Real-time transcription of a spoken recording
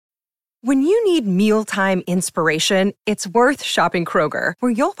When you need mealtime inspiration, it's worth shopping Kroger,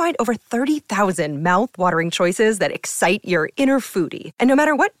 where you'll find over 30,000 mouth-watering choices that excite your inner foodie. And no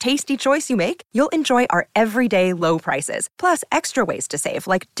matter what tasty choice you make, you'll enjoy our everyday low prices, plus extra ways to save,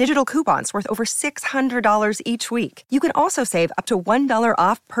 like digital coupons worth over $600 each week. You can also save up to $1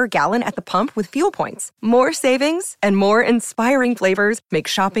 off per gallon at the pump with fuel points. More savings and more inspiring flavors make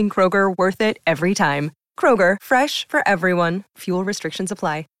shopping Kroger worth it every time. Kroger, fresh for everyone. Fuel restrictions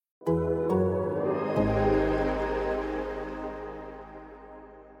apply.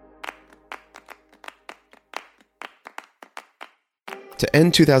 To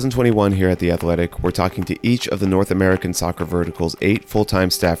end 2021 here at The Athletic, we're talking to each of the North American Soccer Vertical's 8 full-time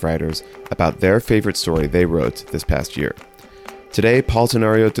staff writers about their favorite story they wrote this past year. Today, Paul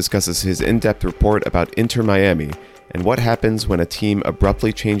Tenorio discusses his in-depth report about Inter Miami and what happens when a team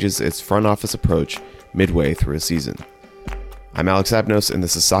abruptly changes its front office approach midway through a season. I'm Alex Abnos, and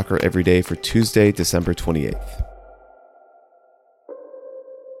this is Soccer Every Day for Tuesday, December 28th.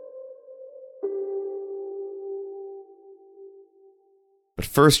 But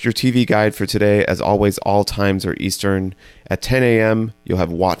first, your TV guide for today. As always, all times are Eastern. At 10 a.m., you'll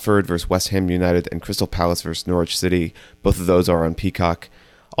have Watford versus West Ham United and Crystal Palace versus Norwich City. Both of those are on Peacock.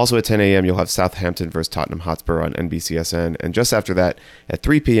 Also at 10 a.m., you'll have Southampton versus Tottenham Hotspur on NBCSN. And just after that, at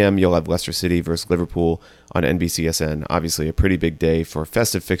 3 p.m., you'll have Leicester City versus Liverpool on NBCSN. Obviously, a pretty big day for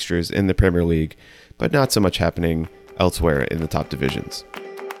festive fixtures in the Premier League, but not so much happening elsewhere in the top divisions.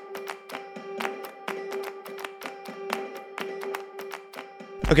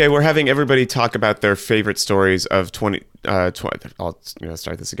 Okay, we're having everybody talk about their favorite stories of 20... I'll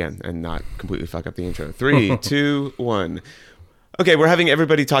start this again and not completely fuck up the intro. 3, 2, 1... Okay, we're having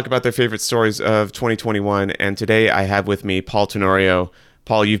everybody talk about their favorite stories of 2021, and today I have with me Paul Tenorio.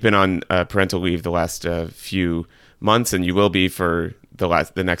 Paul, you've been on parental leave the last few months, and you will be for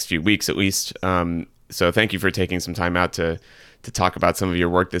the next few weeks at least. So thank you for taking some time out to talk about some of your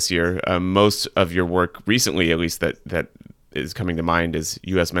work this year. Most of your work recently, at least that is coming to mind, is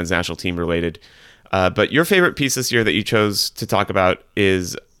U.S. men's national team related. But your favorite piece this year that you chose to talk about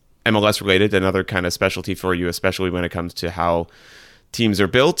is MLS related, another kind of specialty for you, especially when it comes to how teams are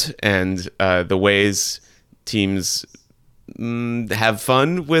built and the ways teams have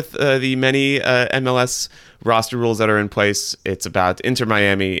fun with the many MLS roster rules that are in place. It's about Inter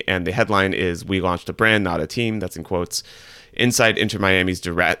Miami, and the headline is "We launched a brand, not a team." That's in quotes. Inside Inter Miami's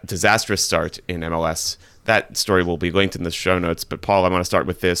disastrous start in MLS. That story will be linked in the show notes. But Paul, I want to start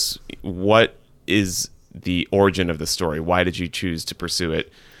with this. What is the origin of the story? Why did you choose to pursue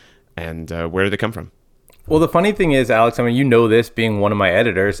it? And where did it come from? Well, the funny thing is, Alex, I mean, you know this being one of my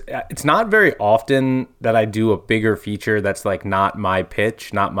editors, it's not very often that I do a bigger feature that's like not my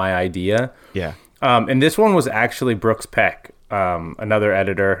pitch, not my idea. Yeah. And this one was actually Brooks Peck, another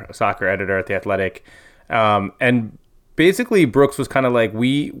editor, a soccer editor at The Athletic. And basically Brooks was kind of like,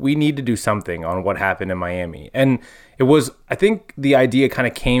 we need to do something on what happened in Miami. And it was, I think the idea kind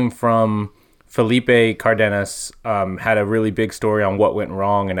of came from Felipe Cardenas, had a really big story on what went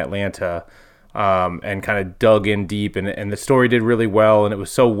wrong in Atlanta, and kind of dug in deep, and the story did really well, and it was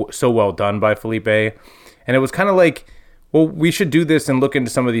so well done by Felipe. And it was kind of like, well, we should do this and look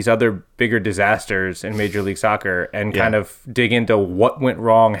into some of these other bigger disasters in Major League Soccer and kind of dig into what went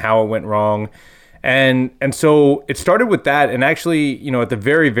wrong, how it went wrong. And so it started with that. And actually, you know, at the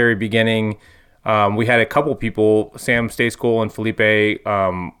very, very beginning, we had a couple people, Sam Stayskool and Felipe,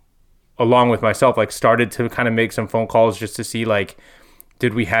 along with myself, like started to kind of make some phone calls just to see, like,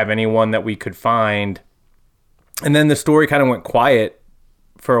 did we have anyone that we could find? And then the story kind of went quiet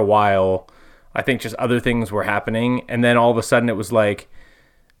for a while. I think just other things were happening. And then all of a sudden it was like,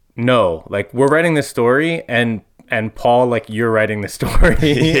 no, like, we're writing this story, and Paul, like, you're writing the story.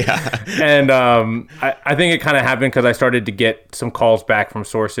 Yeah. And I think it kind of happened because I started to get some calls back from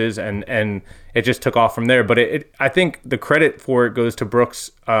sources, and it just took off from there. But I think the credit for it goes to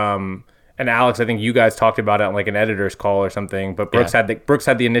Brooks and Alex. I think you guys talked about it on like an editor's call or something. But Brooks had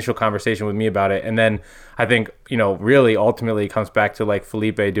the initial conversation with me about it, and then I think, you know, really ultimately it comes back to like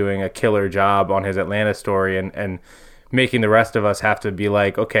Felipe doing a killer job on his Atlanta story and making the rest of us have to be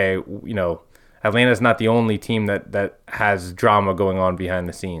like, okay, you know, Atlanta's not the only team that has drama going on behind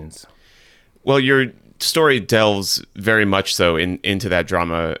the scenes. Well, your story delves very much so into that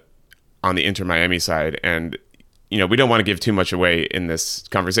drama on the Inter Miami side. And, you know, we don't want to give too much away in this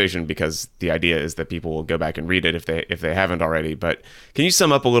conversation because the idea is that people will go back and read it if they haven't already. But can you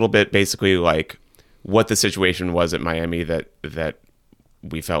sum up a little bit, basically, like what the situation was at Miami that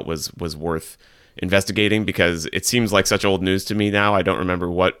we felt was worth investigating? Because it seems like such old news to me now. I don't remember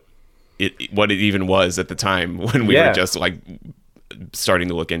what it even was at the time when we were just like starting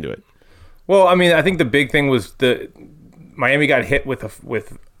to look into it. Well, I mean, I think the big thing was Miami got hit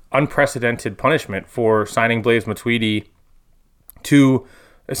with unprecedented punishment for signing Blaise Matuidi to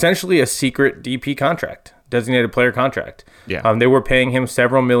essentially a secret DP contract, designated player contract. Yeah. They were paying him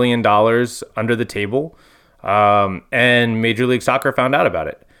several $1 million under the table, and Major League Soccer found out about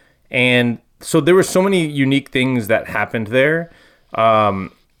it. And so there were so many unique things that happened there.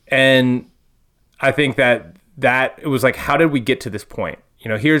 And I think that it was like, how did we get to this point? You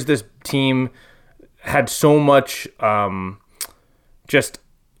know, here's this team had so much, it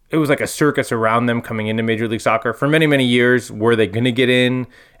was like a circus around them coming into Major League Soccer for many, many years. Were they going to get in,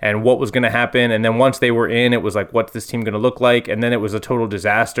 and what was going to happen? And then once they were in, it was like, what's this team going to look like? And then it was a total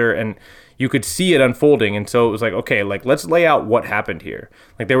disaster, and you could see it unfolding. And so it was like, okay, like, let's lay out what happened here.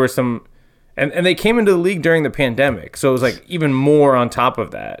 Like, there were some, and they came into the league during the pandemic. So it was like even more on top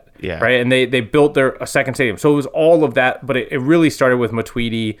of that. Yeah. Right. And they built a second stadium. So it was all of that, but it really started with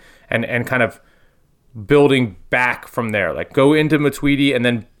Matuidi and kind of building back from there. Like, go into Matuidi and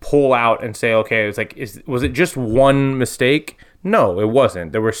then pull out and say, okay, it's like, was it just one mistake? No, it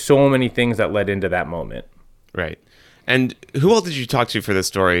wasn't. There were so many things that led into that moment. Right. And who else did you talk to for this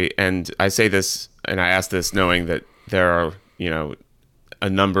story? And I say this, and I ask this knowing that there are, you know, a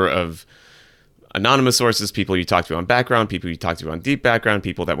number of anonymous sources, people you talk to on background, people you talk to on deep background,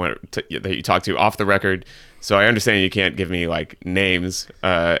 people that that you talk to off the record. So I understand you can't give me like names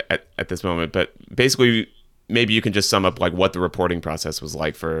at this moment, but basically maybe you can just sum up like what the reporting process was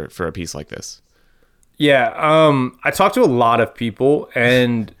like for a piece like this. Yeah, I talked to a lot of people,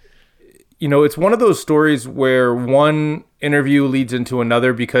 and you know, it's one of those stories where one interview leads into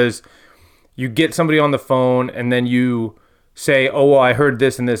another, because you get somebody on the phone and then you say, oh, well, I heard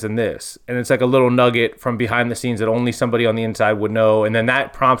this and this and this. And it's like a little nugget from behind the scenes that only somebody on the inside would know. And then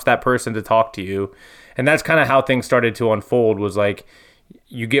that prompts that person to talk to you. And that's kind of how things started to unfold, was like,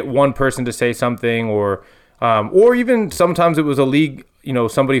 you get one person to say something, or even sometimes it was a league, you know,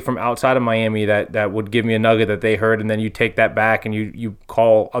 somebody from outside of Miami that would give me a nugget that they heard. And then you take that back and you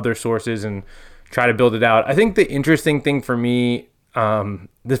call other sources and try to build it out. I think the interesting thing for me,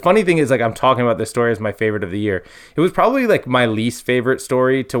 the funny thing is, like, I'm talking about this story as my favorite of the year. It was probably like my least favorite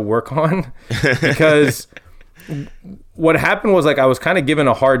story to work on, because what happened was, like, I was kind of given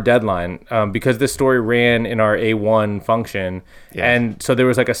a hard deadline, because this story ran in our A1 function. Yeah. And so there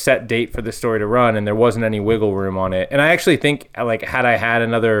was like a set date for the story to run, and there wasn't any wiggle room on it. And I actually think, like, had I had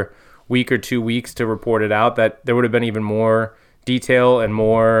another week or 2 weeks to report it out, that there would have been even more detail and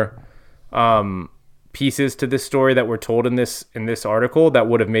more, pieces to this story that were told in this article that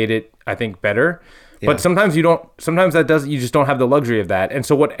would have made it, I think, better. Yeah. But sometimes you just don't have the luxury of that. And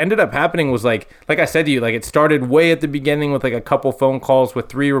so what ended up happening was, like I said to you, like, it started way at the beginning with like a couple phone calls with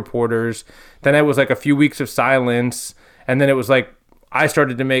 3 reporters. Then it was like a few weeks of silence. And then it was like, I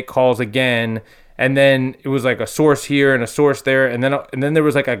started to make calls again. And then it was like a source here and a source there. And then there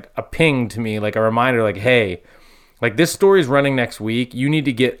was like a ping to me, like a reminder, like, hey, like, this story's running next week. You need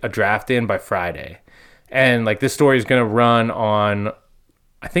to get a draft in by Friday. And like, this story is going to run on,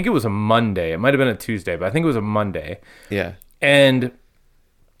 I think it was a Monday. It might have been a Tuesday, but I think it was a Monday. Yeah. And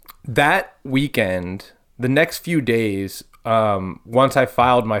that weekend, the next few days, once I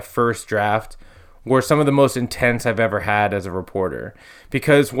filed my first draft, were some of the most intense I've ever had as a reporter.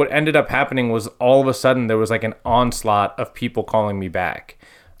 Because what ended up happening was, all of a sudden there was like an onslaught of people calling me back,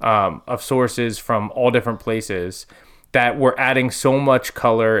 of sources from all different places that were adding so much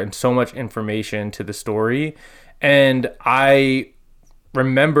color and so much information to the story. And I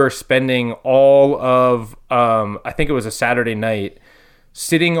remember spending all of, I think it was a Saturday night,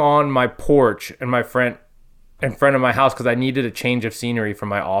 sitting on my porch in front of my house, because I needed a change of scenery from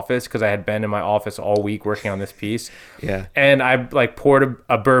my office, because I had been in my office all week working on this piece. Yeah. And I like poured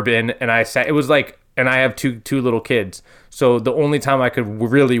a bourbon, and I sat, it was like, and I have two little kids. So the only time I could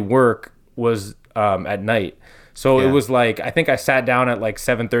really work was at night. So It was like, I think I sat down at like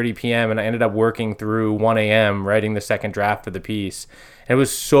 7:30 p.m. and I ended up working through 1 a.m. writing the second draft of the piece. And it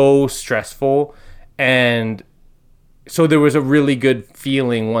was so stressful. And so there was a really good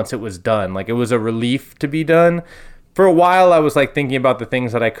feeling once it was done. Like, it was a relief to be done. For a while, I was like thinking about the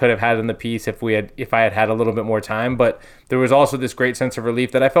things that I could have had in the piece if I had a little bit more time. But there was also this great sense of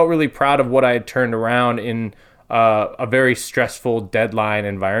relief that I felt really proud of what I had turned around in a very stressful deadline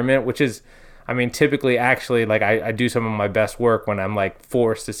environment, which is, I mean, typically, actually, like, I do some of my best work when I'm like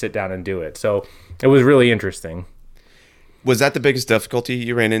forced to sit down and do it. So it was really interesting. Was that the biggest difficulty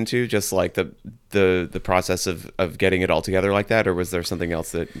you ran into, just like the process of getting it all together like that, or was there something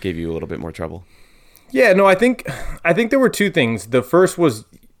else that gave you a little bit more trouble? Yeah, no, I think there were two things. The first was,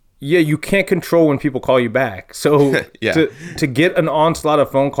 yeah, you can't control when people call you back. So Yeah. to get an onslaught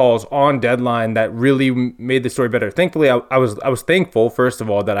of phone calls on deadline that really made the story better. Thankfully, I was thankful, first of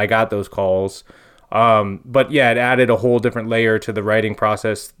all, that I got those calls. But yeah, it added a whole different layer to the writing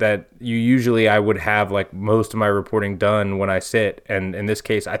process that I would have like most of my reporting done when I sit. And in this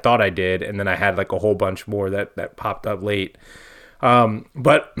case, I thought I did. And then I had like a whole bunch more that popped up late.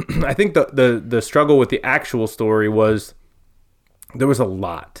 But I think the struggle with the actual story was there was a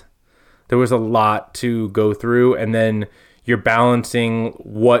lot. There was a lot to go through, and then you're balancing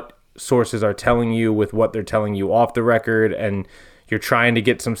what sources are telling you with what they're telling you off the record, and you're trying to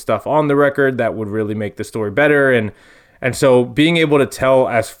get some stuff on the record that would really make the story better. And so being able to tell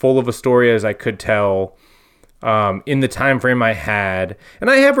as full of a story as I could tell in the time frame I had, and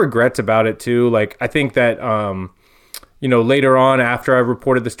I have regrets about it too. Like, I think that later on after I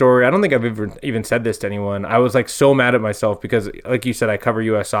reported the story, I don't think I've ever even said this to anyone. I was like so mad at myself because, like you said, I cover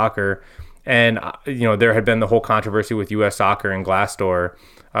U.S. soccer, and there had been the whole controversy with U.S. soccer and Glassdoor,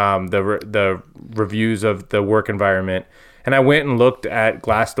 the reviews of the work environment. And I went and looked at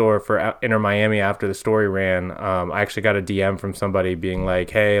Glassdoor for Inter Miami after the story ran. I actually got a DM from somebody being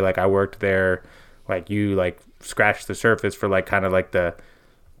like, "Hey, like I worked there, like you like scratched the surface for like kind of like the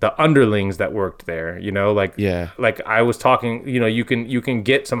underlings that worked there, like, yeah, like I was talking, you can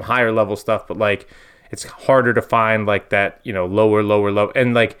get some higher level stuff, but like it's harder to find like that, lower,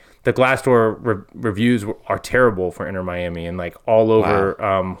 and like the Glassdoor reviews are terrible for Inter Miami and like all over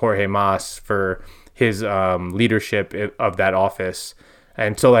Jorge Mas for his leadership of that office.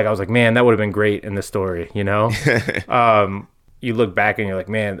 And so like I was like, man, that would have been great in the story, you look back and you're like,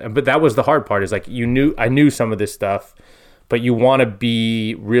 man, but that was the hard part, is like I knew some of this stuff, but you want to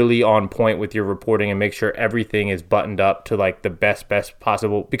be really on point with your reporting and make sure everything is buttoned up to like the best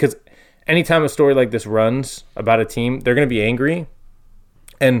possible, because anytime a story like this runs about a team, they're going to be angry.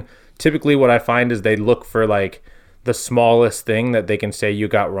 And typically what I find is they look for like the smallest thing that they can say you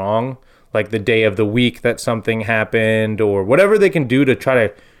got wrong, like the day of the week that something happened or whatever they can do to try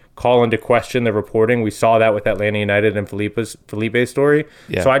to call into question the reporting. We saw that with Atlanta United and Felipe's story.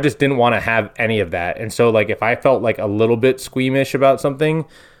 Yeah. So I just didn't want to have any of that. And so like if I felt like a little bit squeamish about something,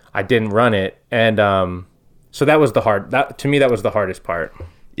 I didn't run it. And so that was to me that was the hardest part.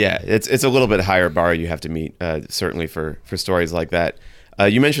 Yeah, it's a little bit higher bar you have to meet, certainly for stories like that.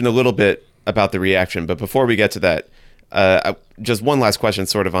 You mentioned a little bit about the reaction, but before we get to that, just one last question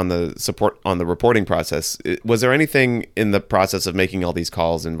sort of on the reporting process. Was there anything in the process of making all these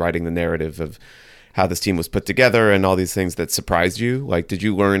calls and writing the narrative of how this team was put together and all these things that surprised you? Like, did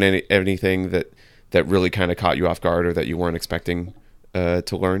you learn anything that really kind of caught you off guard or that you weren't expecting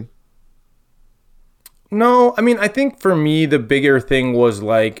to learn? No, I mean, I think for me, the bigger thing was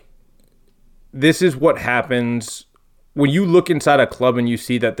like, this is what happens when you look inside a club and you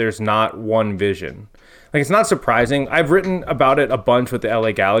see that there's not one vision. Like, it's not surprising. I've written about it a bunch with the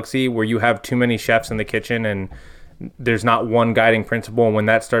LA Galaxy, where you have too many chefs in the kitchen and there's not one guiding principle. And when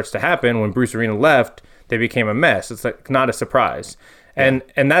that starts to happen, when Bruce Arena left, they became a mess. It's like not a surprise. Yeah.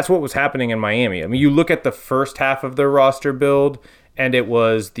 And that's what was happening in Miami. I mean, you look at the first half of their roster build, and it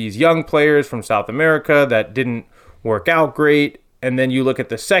was these young players from South America that didn't work out great. And then you look at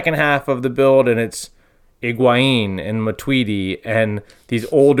the second half of the build, and it's Higuain and Matuidi and these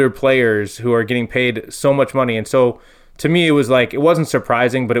older players who are getting paid so much money. And so to me, it was like, it wasn't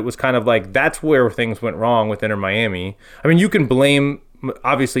surprising, but it was kind of like, that's where things went wrong with Inter Miami. I mean, you can blame,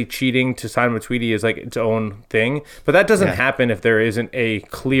 obviously cheating to sign Matuidi is like its own thing, but that doesn't happen if there isn't a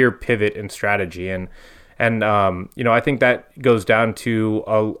clear pivot in strategy. And I think that goes down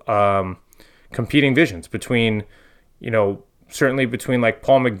to competing visions between, certainly between like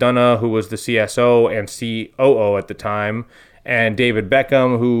Paul McDonough, who was the CSO and COO at the time, and David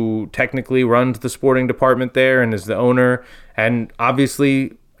Beckham, who technically runs the sporting department there and is the owner. And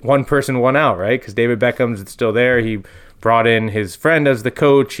obviously one person won out, right? Because David Beckham's still there. He brought in his friend as the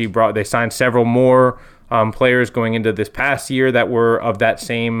coach. They signed several more players going into this past year that were of that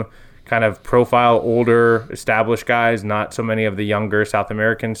same kind of profile, older, established guys, not so many of the younger South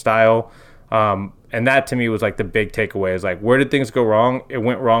American style. And that to me was like the big takeaway, is like, where did things go wrong? It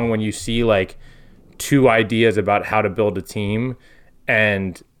went wrong when you see like two ideas about how to build a team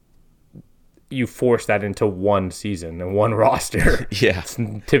and you force that into one season and one roster. Yeah.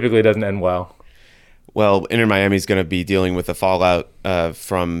 It typically doesn't end well. Well, Inter Miami is going to be dealing with the fallout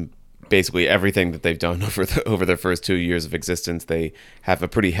from basically everything that they've done over their first 2 years of existence. They have a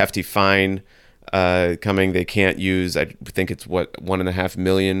pretty hefty fine coming. They can't use, I think it's $1.5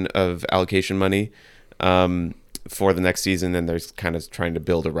 million of allocation money. for the next season, and they're kind of trying to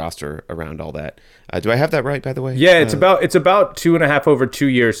build a roster around all that. Do I have that right, by the way? Yeah, it's about 2.5 over 2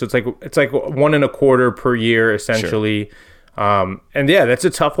 years, so it's like 1.25 per year essentially. Sure. And yeah, that's a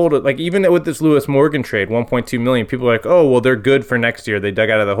tough hold. Like even with this Lewis Morgan trade, 1.2 million, people are like, oh well, they're good for next year. They dug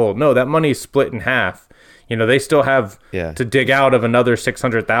out of the hole. No, that money's split in half. They still have to dig out of another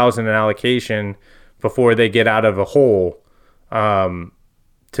 600,000 in allocation before they get out of a hole.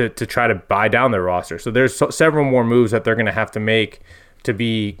 To try to buy down their roster. So there's several more moves that they're going to have to make to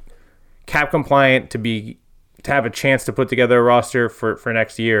be cap compliant, to have a chance to put together a roster for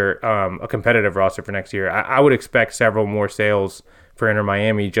next year, a competitive roster for next year. I would expect several more sales for Inter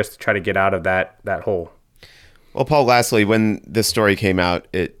Miami just to try to get out of that hole. Well, Paul, lastly, when this story came out,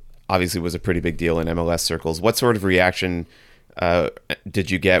 it obviously was a pretty big deal in MLS circles. What sort of reaction did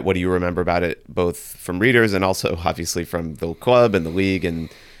you get? What do you remember about it, both from readers and also obviously from the club and the league and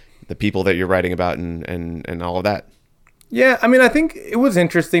the people that you're writing about and all of that? Yeah, I mean, I think it was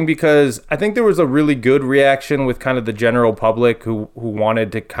interesting because I think there was a really good reaction with kind of the general public who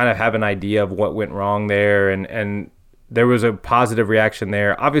wanted to kind of have an idea of what went wrong there, and there was a positive reaction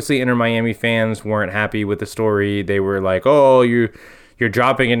there. Obviously, Inter Miami fans weren't happy with the story. They were like, oh, you're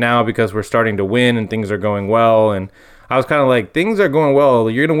dropping it now because we're starting to win and things are going well, and I was kind of like, things are going well.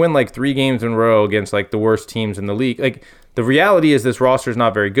 You're going to win like 3 games in a row against like the worst teams in the league. Like the reality is this roster is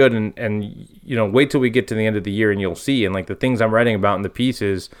not very good. And wait till we get to the end of the year and you'll see. And like the things I'm writing about in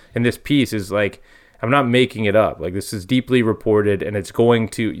this piece is like, I'm not making it up. Like this is deeply reported, and it's going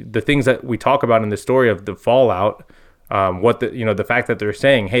to, the things that we talk about in the story of the fallout, the fact that they're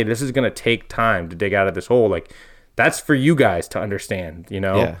saying, hey, this is going to take time to dig out of this hole. Like that's for you guys to understand,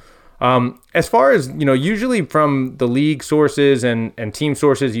 Yeah. As far as, usually from the league sources and team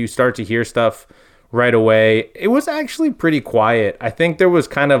sources, you start to hear stuff right away. It was actually pretty quiet. I think there was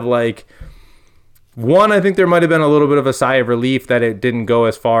kind of like, I think there might have been a little bit of a sigh of relief that it didn't go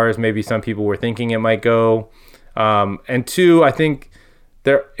as far as maybe some people were thinking it might go. And 2, I think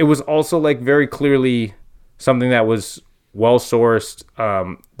it was also like very clearly something that was well sourced.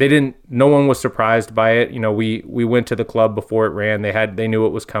 No one was surprised by it. We went to the club before it ran. They knew it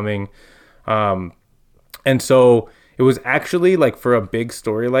was coming. And so it was actually like, for a big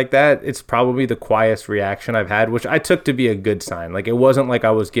story like that, it's probably the quietest reaction I've had, which I took to be a good sign. Like it wasn't like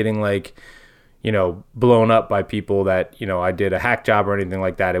I was getting like, blown up by people that, I did a hack job or anything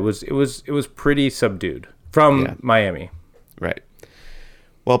like that. It was pretty subdued from Miami. Right.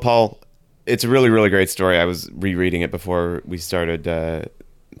 Well, Paul, it's a really, really great story. I was rereading it before we started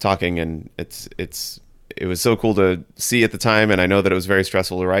talking, and it was so cool to see at the time. And I know that it was very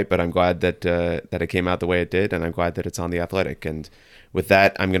stressful to write, but I'm glad that it came out the way it did, and I'm glad that it's on The Athletic. And with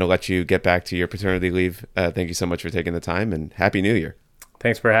that, I'm going to let you get back to your paternity leave. Thank you so much for taking the time, and Happy New Year.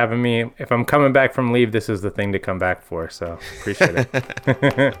 Thanks for having me. If I'm coming back from leave, this is the thing to come back for. So appreciate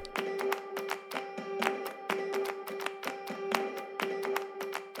it.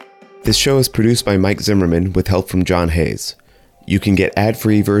 This show is produced by Mike Zimmerman with help from John Hayes. You can get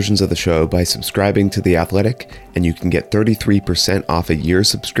ad-free versions of the show by subscribing to The Athletic, and you can get 33% off a year's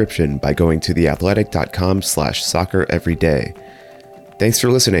subscription by going to theathletic.com/soccer every day. Thanks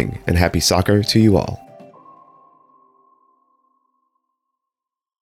for listening, and happy soccer to you all.